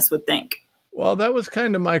feminists would think. Well, that was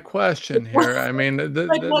kind of my question here. I mean,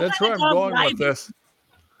 that's where I'm going with this.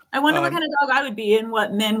 I wonder what kind of dog I would be and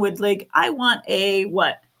what men would like. I want a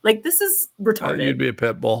what? Like, this is retarded. You'd be a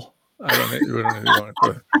pit bull. I don't think you wouldn't want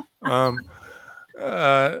to.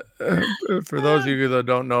 For those of you that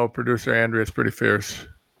don't know, producer Andrea is pretty fierce.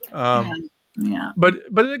 Yeah. But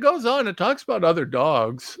it goes on. It talks about other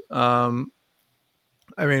dogs. I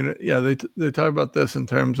mean, yeah, they talk about this in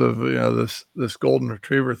terms of this golden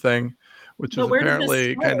retriever thing, which is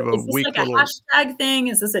apparently kind of a weak like little hashtag thing.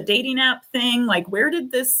 Is this a dating app thing? Like, where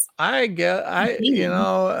did this?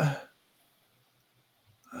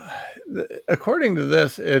 According to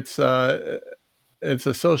this, it's a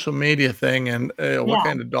social media thing, and what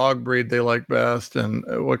kind of dog breed they like best, and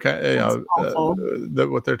what kind,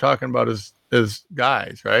 what they're talking about is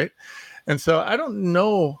guys, right? And so I don't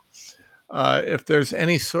know if there's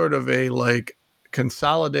any sort of a like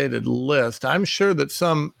consolidated list. I'm sure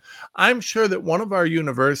that one of our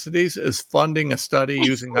universities is funding a study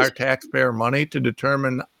using our taxpayer money to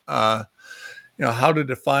determine, how to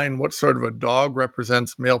define what sort of a dog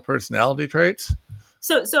represents male personality traits.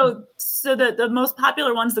 So the most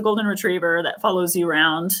popular one's the golden retriever that follows you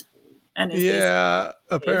around, and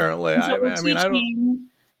apparently.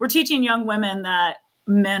 We're teaching young women that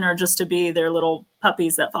men are just to be their little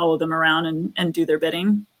puppies that follow them around and do their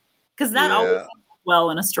bidding, because that always ends well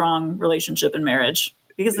in a strong relationship and marriage.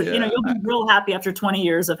 Because you'll be real happy after 20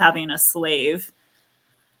 years of having a slave.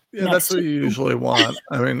 Yeah, that's what you usually want.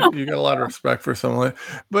 I mean, you get a lot of respect for someone,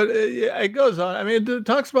 but it goes on. I mean, it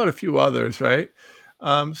talks about a few others, right?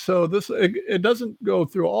 So it doesn't go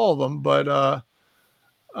through all of them, but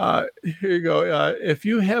here you go. If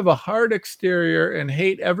you have a hard exterior and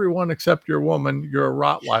hate everyone except your woman, you're a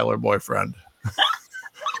Rottweiler boyfriend.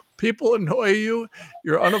 People annoy you.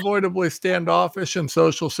 You're unavoidably standoffish in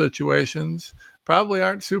social situations. Probably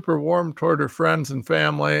aren't super warm toward her friends and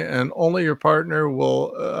family, and only your partner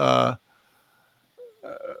will.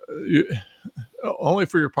 Only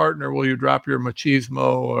for your partner will you drop your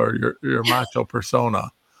machismo or your macho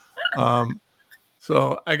persona.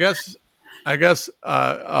 So I guess a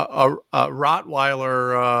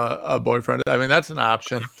Rottweiler boyfriend. I mean, that's an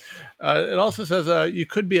option. It also says you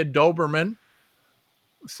could be a Doberman.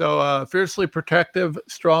 So fiercely protective,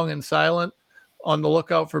 strong and silent, on the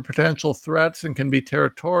lookout for potential threats, and can be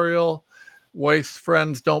territorial. Waste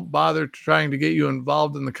friends don't bother trying to get you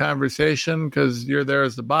involved in the conversation because you're there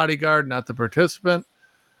as the bodyguard, not the participant.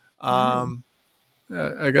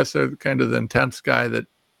 I guess they're kind of the intense guy that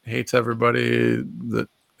hates everybody that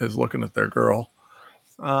is looking at their girl.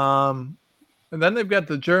 And then they've got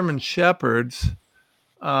the German Shepherds,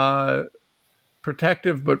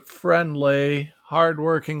 protective but friendly,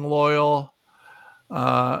 hardworking, loyal,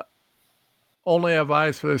 only have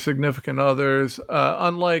eyes for their significant others.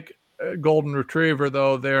 Unlike golden retriever,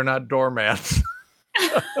 though, they're not doormats.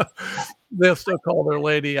 They'll still call their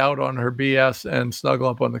lady out on her BS and snuggle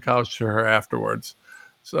up on the couch to her afterwards.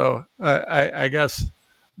 So I guess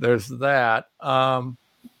there's that.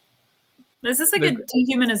 Is this like a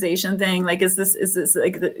dehumanization thing? Like, is this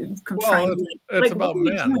like well, it's about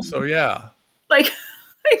men, so yeah. Like,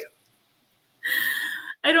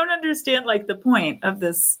 I don't understand like the point of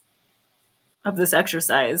this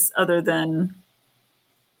exercise other than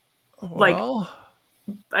like,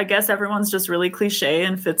 I guess everyone's just really cliche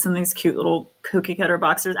and fits in these cute little cookie cutter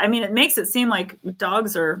boxers. I mean, it makes it seem like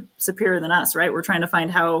dogs are superior than us, right? We're trying to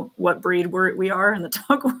find what breed we are in the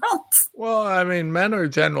dog world. Well, I mean, men are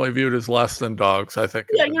generally viewed as less than dogs, I think.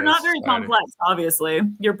 Yeah, you're not very complex, obviously.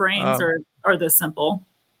 Your brains are this simple.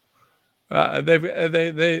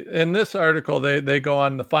 They in this article they go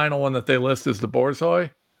on, the final one that they list is the borzoi,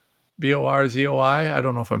 Borzoi. I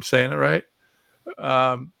don't know if I'm saying it right.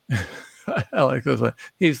 I like this one.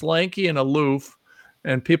 He's lanky and aloof,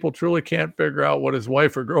 and people truly can't figure out what his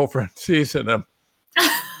wife or girlfriend sees in him.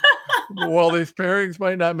 While these pairings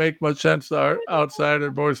might not make much sense to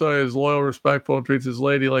outsider, Borzoi is loyal, respectful, and treats his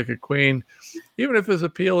lady like a queen, even if his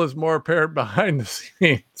appeal is more apparent behind the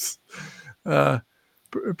scenes.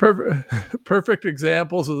 Perfect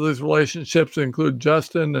examples of these relationships include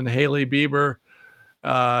Justin and Hailey Bieber.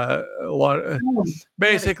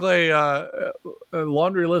 Basically, a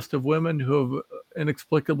laundry list of women who have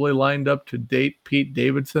inexplicably lined up to date Pete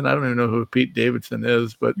Davidson. I don't even know who Pete Davidson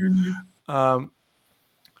is, but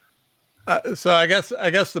so I guess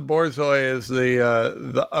the borzoi is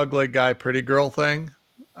the ugly guy, pretty girl thing.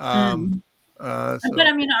 But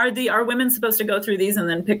I mean, are women supposed to go through these and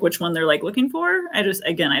then pick which one they're like looking for? I don't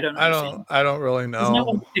know. I don't really know. No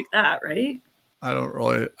one can pick that, right? I don't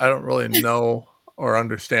really know or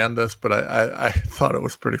understand this, but I thought it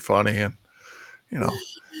was pretty funny, and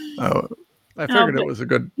I figured it was a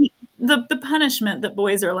good. The punishment that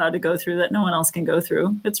boys are allowed to go through that no one else can go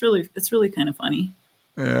through. It's really kind of funny.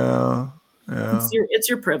 Yeah. It's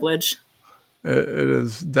your privilege. It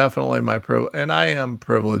is definitely my privilege, and I am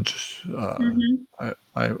privileged.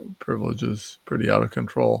 My privilege is pretty out of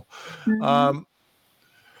control.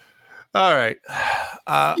 All right.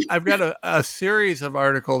 I've got a series of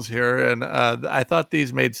articles here, and I thought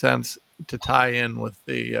these made sense to tie in with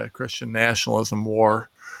the Christian nationalism war.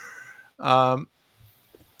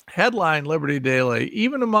 Headline, Liberty Daily: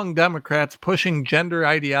 even among Democrats, pushing gender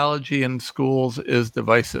ideology in schools is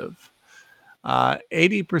divisive.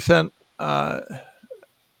 80%. A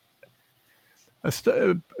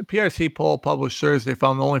PRC poll published Thursday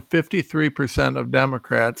found only 53% of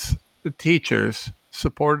Democrats, the teachers,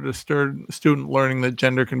 supported a student learning that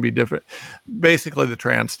gender can be different. Basically, the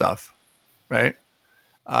trans stuff, right?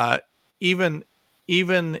 Even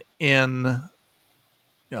in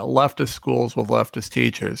leftist schools with leftist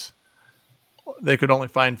teachers, they could only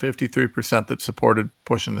find 53% that supported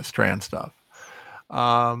pushing this trans stuff.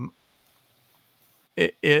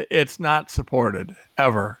 It's not supported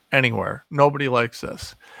ever anywhere. Nobody likes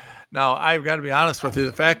this. Now, I've got to be honest with you.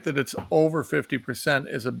 The fact that it's over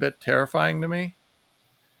 50% is a bit terrifying to me.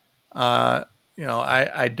 I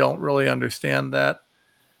don't really understand that.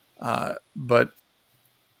 But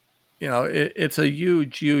it's a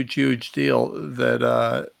huge deal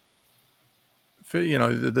that,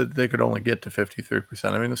 that they could only get to 53%.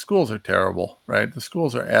 I mean, the schools are terrible, right? The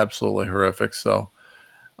schools are absolutely horrific. So,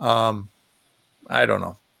 I don't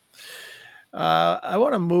know. I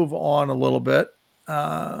want to move on a little bit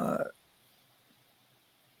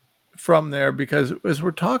from there, because as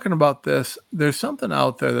we're talking about this, there's something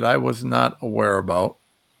out there that I was not aware about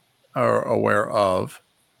or aware of.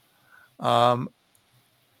 Have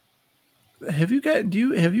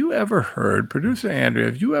you ever heard, Producer Andrea,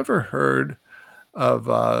 have you ever heard of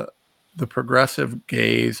the progressive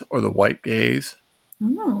gaze or the white gaze?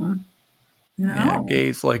 No. Yeah,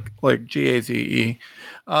 gaze like Gaze.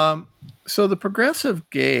 So the progressive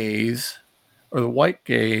gaze or the white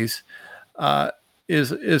gaze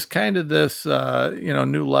is kind of this new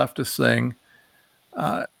leftist thing.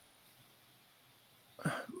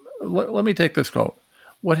 Let me take this quote.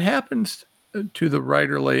 What happens to the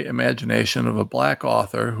writerly imagination of a black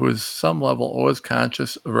author who is some level always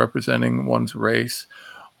conscious of representing one's race,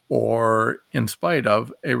 or in spite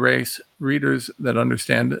of a race, readers that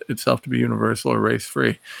understand itself to be universal or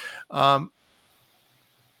race-free?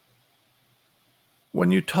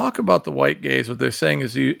 When you talk about the white gaze, what they're saying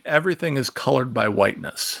is everything is colored by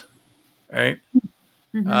whiteness, right?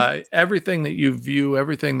 Mm-hmm. Everything that you view,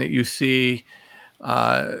 everything that you see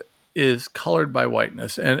is colored by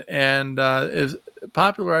whiteness, and is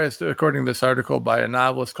popularized, according to this article, by a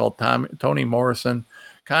novelist called Toni Morrison.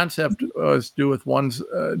 Concept was to do with one's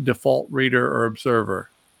default reader or observer,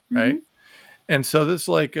 right? Mm-hmm. And so this,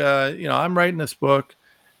 I'm writing this book,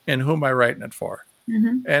 and who am I writing it for?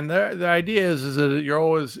 And the idea is that you're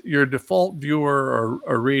always, your default viewer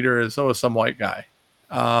or reader is always some white guy.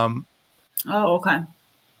 Okay.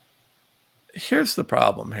 Here's the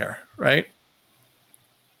problem here, right?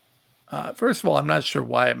 First of all, I'm not sure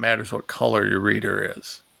why it matters what color your reader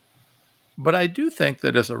is. But I do think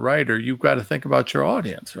that as a writer, you've got to think about your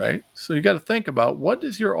audience, right? So you got to think about, what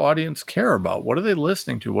does your audience care about? What are they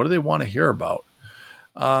listening to? What do they want to hear about?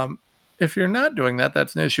 If you're not doing that,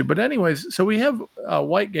 that's an issue. But anyways, so we have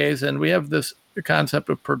white gaze, and we have this concept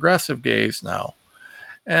of progressive gaze now.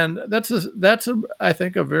 And that's I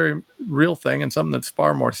think, a very real thing, and something that's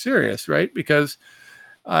far more serious, right? Because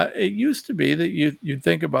it used to be that you'd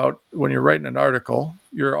think about, when you're writing an article,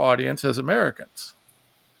 your audience as Americans.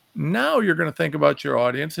 Now you're going to think about your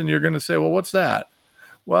audience, and you're going to say, well, what's that?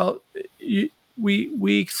 Well,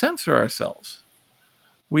 we censor ourselves.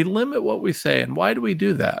 We limit what we say. And why do we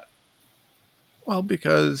do that? Well,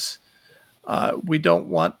 because we don't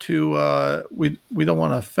want to we don't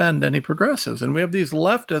want to offend any progressives, and we have these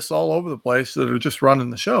leftists all over the place that are just running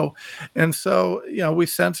the show, and so we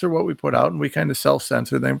censor what we put out, and we kind of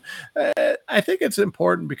self-censor them. I think it's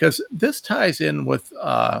important because this ties in with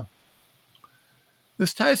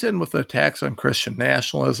attacks on Christian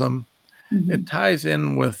nationalism. It ties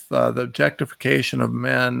in with the objectification of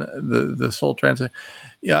men, the whole trans.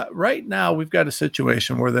 Yeah, right now we've got a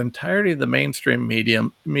situation where the entirety of the mainstream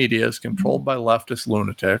media is controlled by leftist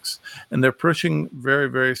lunatics, and they're pushing very,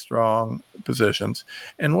 very strong positions.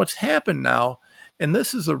 And what's happened now, and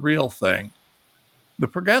this is a real thing, the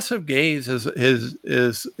progressive gaze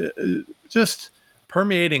is just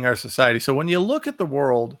permeating our society. So when you look at the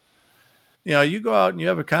world, you go out and you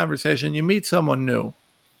have a conversation, you meet someone new.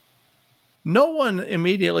 No one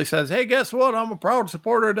immediately says, hey, guess what? I'm a proud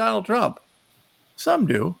supporter of Donald Trump. Some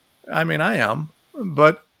do. I mean, I am.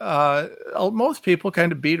 But most people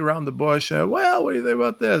kind of beat around the bush. Well, what do you think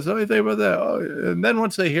about this? What do you think about that? Oh, and then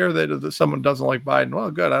once they hear that someone doesn't like Biden, well,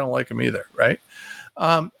 good, I don't like him either, right?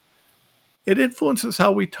 It influences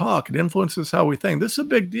how we talk. It influences how we think. This is a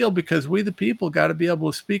big deal because we, the people, got to be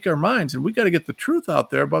able to speak our minds, and we got to get the truth out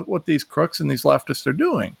there about what these crooks and these leftists are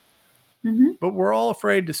doing. But we're all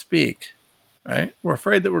afraid to speak, right? We're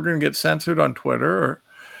afraid that we're going to get censored on Twitter, or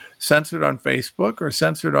censored on Facebook, or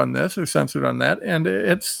censored on this, or censored on that, and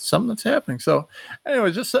it's something that's happening. So anyway,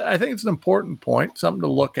 I think it's an important point, something to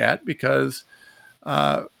look at, because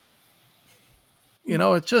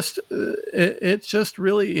it just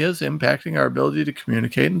really is impacting our ability to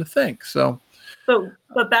communicate and to think. So,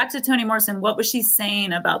 but back to Toni Morrison, what was she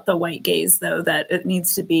saying about the white gaze, though, that it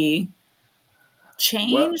needs to be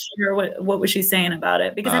changed, or what was she saying about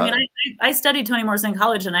it? Because I studied Toni Morrison in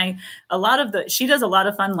college, and she does a lot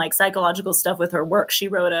of fun, like, psychological stuff with her work. She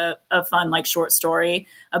wrote a fun, like, short story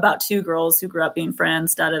about two girls who grew up being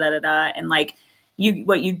friends, and like,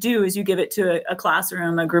 what you do is you give it to a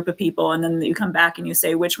classroom, a group of people, and then you come back and you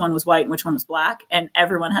say which one was white and which one was black, and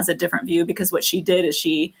everyone has a different view, because what she did is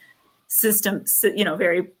she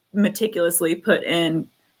very meticulously put in,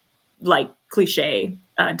 like, cliche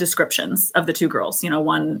descriptions of the two girls.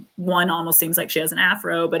 One almost seems like she has an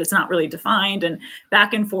afro, but it's not really defined, and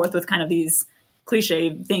back and forth with kind of these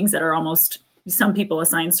cliche things that are almost, some people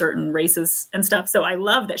assign certain races and stuff. So I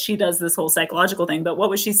love that she does this whole psychological thing. But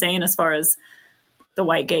what was she saying as far as the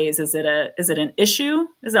white gaze? Is it an issue?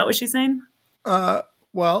 Is that what she's saying?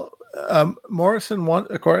 Morrison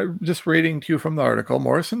just reading to you from the article,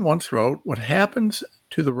 Morrison once wrote, "What happens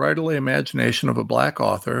to the writerly imagination of a black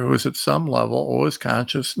author who is at some level always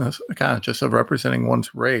conscious of representing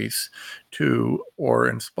one's race to, or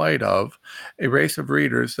in spite of, a race of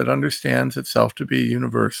readers that understands itself to be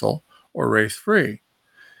universal or race-free.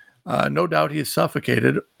 No doubt he is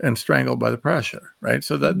suffocated and strangled by the pressure," right?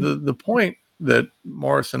 So that the point that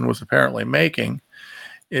Morrison was apparently making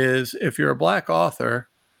is, if you're a black author,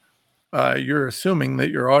 you're assuming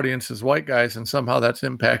that your audience is white guys, and somehow that's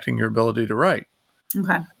impacting your ability to write.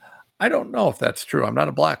 Okay. I don't know if that's true. I'm not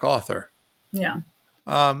a black author. Yeah.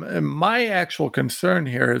 And my actual concern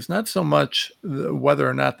here is not so much whether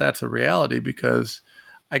or not that's a reality, because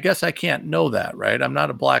I guess I can't know that, right? I'm not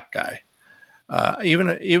a black guy.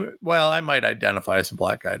 I might identify as a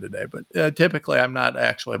black guy today, but typically I'm not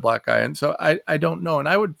actually a black guy. And so I don't know. And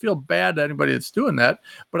I would feel bad to anybody that's doing that,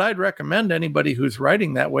 but I'd recommend anybody who's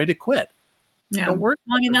writing that way to quit. Yeah. Well,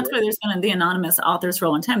 I mean, that's why there's been the anonymous authors for a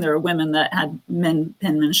long time. There are women that had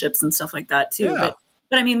penmanships and stuff like that too. Yeah.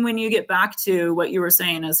 But I mean, when you get back to what you were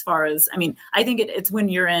saying, as far as, I mean, I think it's when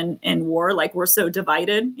you're in war, like, we're so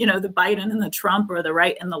divided, the Biden and the Trump, or the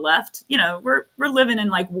right and the left, we're living in,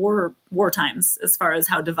 like, war times, as far as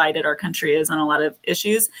how divided our country is on a lot of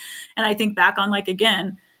issues. And I think back on, like,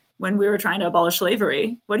 again, when we were trying to abolish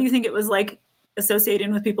slavery. What do you think it was like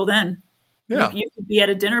associating with people then? Yeah. You could be at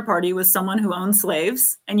a dinner party with someone who owned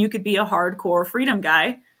slaves, and you could be a hardcore freedom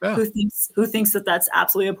guy who thinks that that's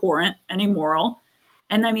absolutely abhorrent and immoral.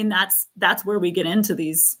 And I mean, that's where we get into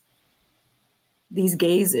these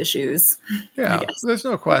gaze issues. Yeah, there's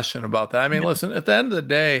no question about that. I mean, listen, at the end of the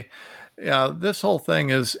day, this whole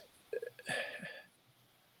thing is,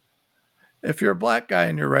 if you're a black guy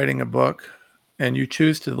and you're writing a book and you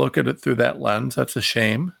choose to look at it through that lens, that's a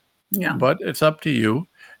shame. Yeah. But it's up to you.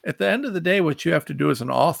 At the end of the day, what you have to do as an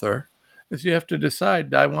author is you have to decide,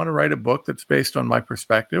 do I want to write a book that's based on my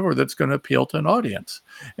perspective or that's going to appeal to an audience?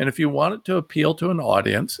 And if you want it to appeal to an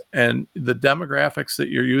audience and the demographics that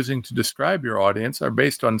you're using to describe your audience are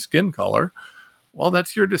based on skin color, well,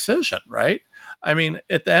 that's your decision, right? I mean,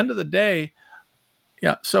 at the end of the day,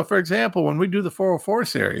 yeah. So, for example, when we do the 404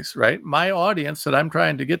 series, right, my audience that I'm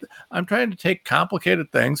trying to take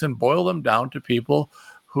complicated things and boil them down to people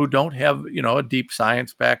who don't have, a deep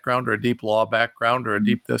science background or a deep law background or a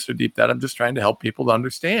deep this or deep that. I'm just trying to help people to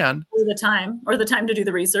understand. Or the time to do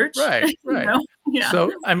the research. Right. Yeah.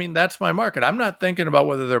 So, I mean, that's my market. I'm not thinking about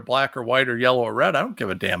whether they're black or white or yellow or red. I don't give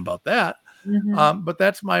a damn about that. But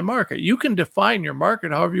that's my market. You can define your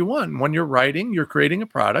market however you want. When you're writing, you're creating a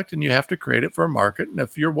product and you have to create it for a market. And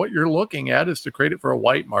if what you're looking at is to create it for a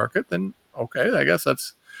white market, then okay, I guess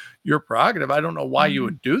that's your prerogative. I don't know why you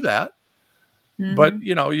would do that. But,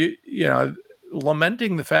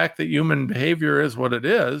 lamenting the fact that human behavior is what it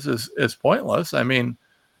is pointless. I mean,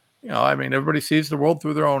 everybody sees the world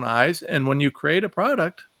through their own eyes. And when you create a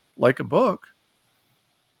product like a book,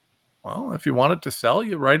 well, if you want it to sell,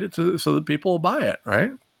 you write it so that people will buy it,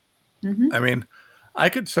 right? I mean, I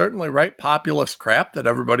could certainly write populist crap that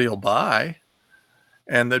everybody will buy,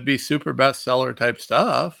 and that'd be super bestseller type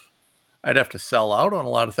stuff. I'd have to sell out on a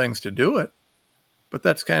lot of things to do it. But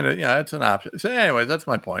that's kind of, it's an option. So anyways, that's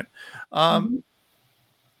my point. I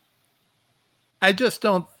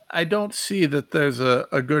don't see that there's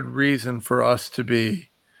a good reason for us to be,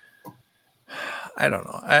 I don't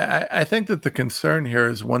know. I think that the concern here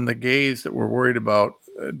is when the gaze that we're worried about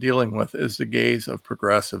dealing with is the gaze of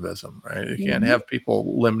progressivism, right? You can't have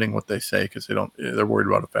people limiting what they say because they're worried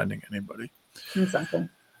about offending anybody. Exactly.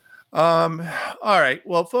 All right.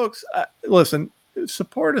 Well, folks, listen,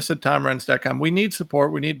 support us at TomRenz.com. We need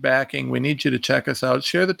support. We need backing. We need you to check us out.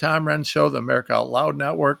 Share the Tom Renz Show, the America Out Loud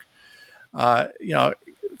Network.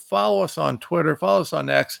 Follow us on Twitter. Follow us on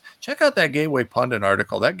X. Check out that Gateway Pundit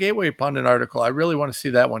article. That Gateway Pundit article, I really want to see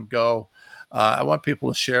that one go. I want people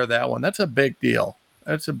to share that one. That's a big deal.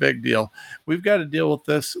 That's a big deal. We've got to deal with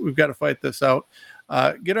this. We've got to fight this out.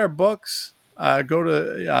 Get our books. Go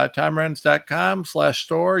to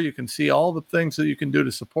TomRenz.com/store. You can see all the things that you can do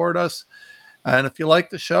to support us. And if you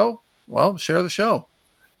like the show, well, share the show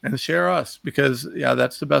and share us because,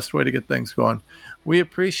 that's the best way to get things going. We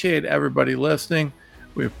appreciate everybody listening.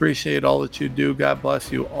 We appreciate all that you do. God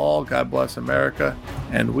bless you all. God bless America.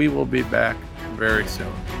 And we will be back very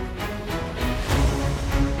soon.